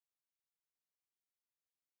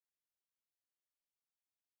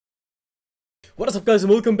What is up, guys,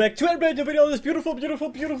 and welcome back to a brand new video on this beautiful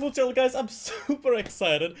channel, guys. I'm super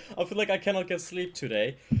excited. I feel like I cannot get sleep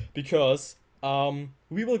today because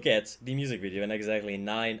we will get the music video in exactly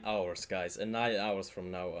 9 hours, guys, and 9 hours from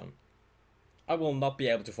now on. I will not be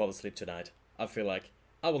able to fall asleep tonight. I feel like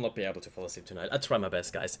I will not be able to fall asleep tonight. I try my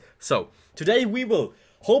best, guys. So today we will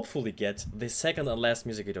hopefully get the second and last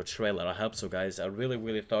music video trailer. I hope so, guys. I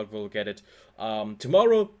really thought we'll get it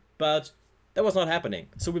tomorrow, but that was not happening,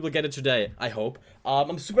 so we will get it today, I hope.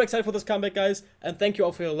 I'm super excited for this comeback, guys, and thank you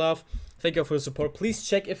all for your love. Thank you all for your support. Please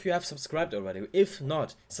check if you have subscribed already. If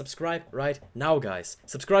not, subscribe right now, guys.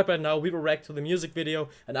 Subscribe right now. We will react to the music video,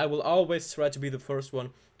 and I will always try to be the first one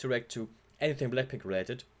to react to anything Blackpink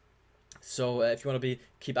related. So if you want to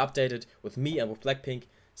keep updated with me and with Blackpink,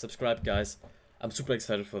 subscribe, guys. I'm super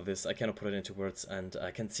excited for this. I cannot put it into words, and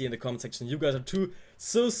I can see in the comment section you guys are too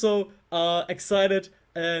so excited.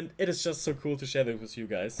 And it is just so cool to share that with you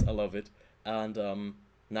guys. I love it. And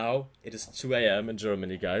now it is 2 AM in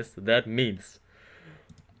Germany, guys. That means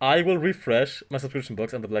I will refresh my subscription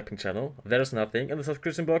box on the Blackpink channel. There is nothing. And the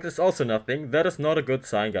subscription box is also nothing. That is not a good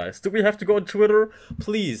sign, guys. Do we have to go on Twitter?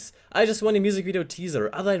 Please. I just want a music video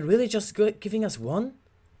teaser. Are they really just giving us one?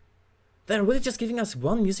 They're really just giving us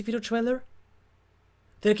one music video trailer?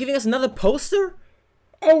 They're giving us another poster?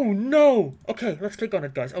 Oh no! Okay, let's click on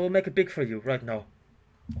it, guys. I will make it big for you right now.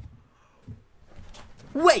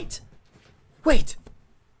 Wait!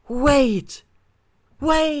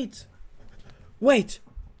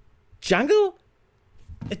 Jungle?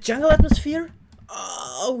 A jungle atmosphere?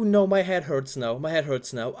 Oh no, my head hurts now.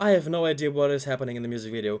 I have no idea what is happening in the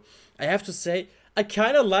music video. I have to say, I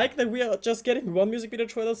kind of like that we are just getting one music video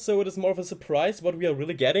trailer, so it is more of a surprise what we are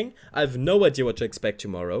really getting. I have no idea what to expect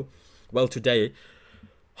tomorrow. Well, today.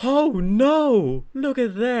 Oh no! Look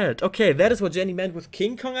at that! Okay, that is what Jennie meant with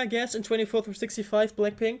King Kong, I guess, in 24 through 65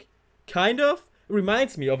 Blackpink. Kind of. It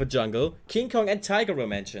reminds me of a jungle. King Kong and Tiger were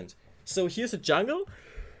mentioned. So here's a jungle.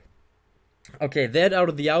 Okay, that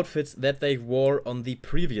are the outfits that they wore on the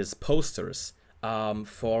previous posters.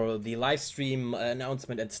 For the live stream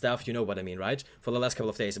announcement and stuff, you know what I mean, right? For the last couple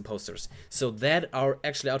of days in posters. So that are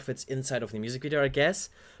actually outfits inside of the music video, I guess,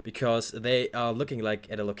 because they are looking like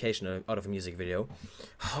at a location out of a music video.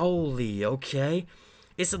 Holy, okay.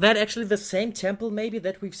 Is that actually the same temple, maybe,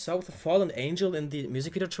 that we saw with the fallen angel in the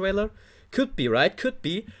music video trailer? Could be, right? Could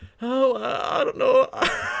be. Oh, I don't know.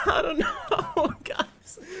 I don't know,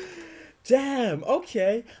 guys. Damn,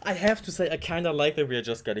 okay. I have to say, I kind of like that we are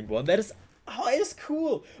just getting one. That is... Oh, it is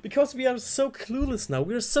cool, because we are so clueless now.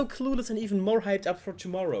 We are so clueless and even more hyped up for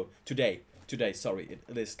tomorrow. Today, sorry,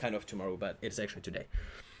 it is kind of tomorrow, but it's actually today.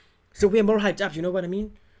 So we are more hyped up, you know what I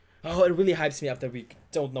mean? Oh, it really hypes me up that we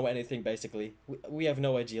don't know anything, basically. We have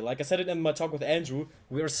no idea. Like I said it in my talk with Andrew,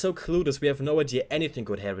 we are so clueless, we have no idea anything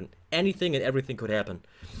could happen. Anything and everything could happen.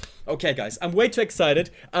 Okay, guys, I'm way too excited.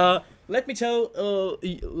 Let me tell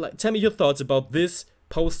me your thoughts about this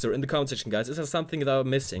poster in the comment section, guys. Is there something that I'm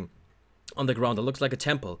missing? On the ground, it looks like a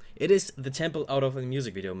temple. It is the temple out of a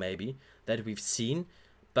music video, maybe, that we've seen.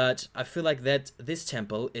 But I feel like that this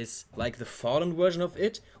temple is like the fallen version of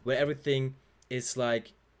it, where everything is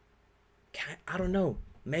like, I don't know,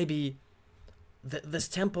 maybe this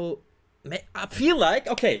temple, I feel like,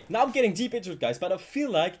 okay, now I'm getting deep into it, guys, but I feel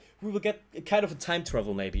like we will get a kind of a time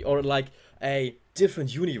travel, maybe, or like a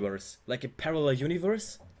different universe, like a parallel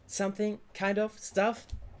universe, something, kind of, stuff.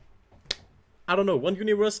 I don't know, one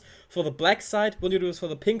universe for the black side, one universe for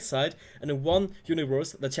the pink side, and in one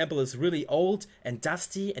universe the temple is really old and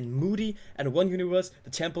dusty and moody, and in one universe the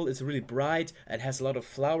temple is really bright and has a lot of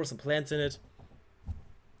flowers and plants in it.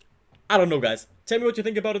 I don't know, guys. Tell me what you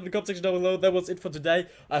think about it in the comment section down below. That was it for today.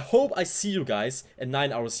 I hope I see you guys in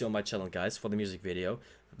 9 hours here on my channel, guys, for the music video.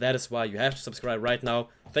 That is why you have to subscribe right now.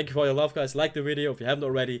 Thank you for your love, guys. Like the video if you haven't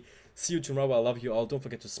already. See you tomorrow. I love you all. Don't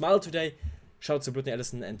forget to smile today. Shout out to Brittany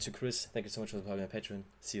Ellison and to Chris. Thank you so much for supporting my Patreon.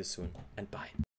 See you soon and bye.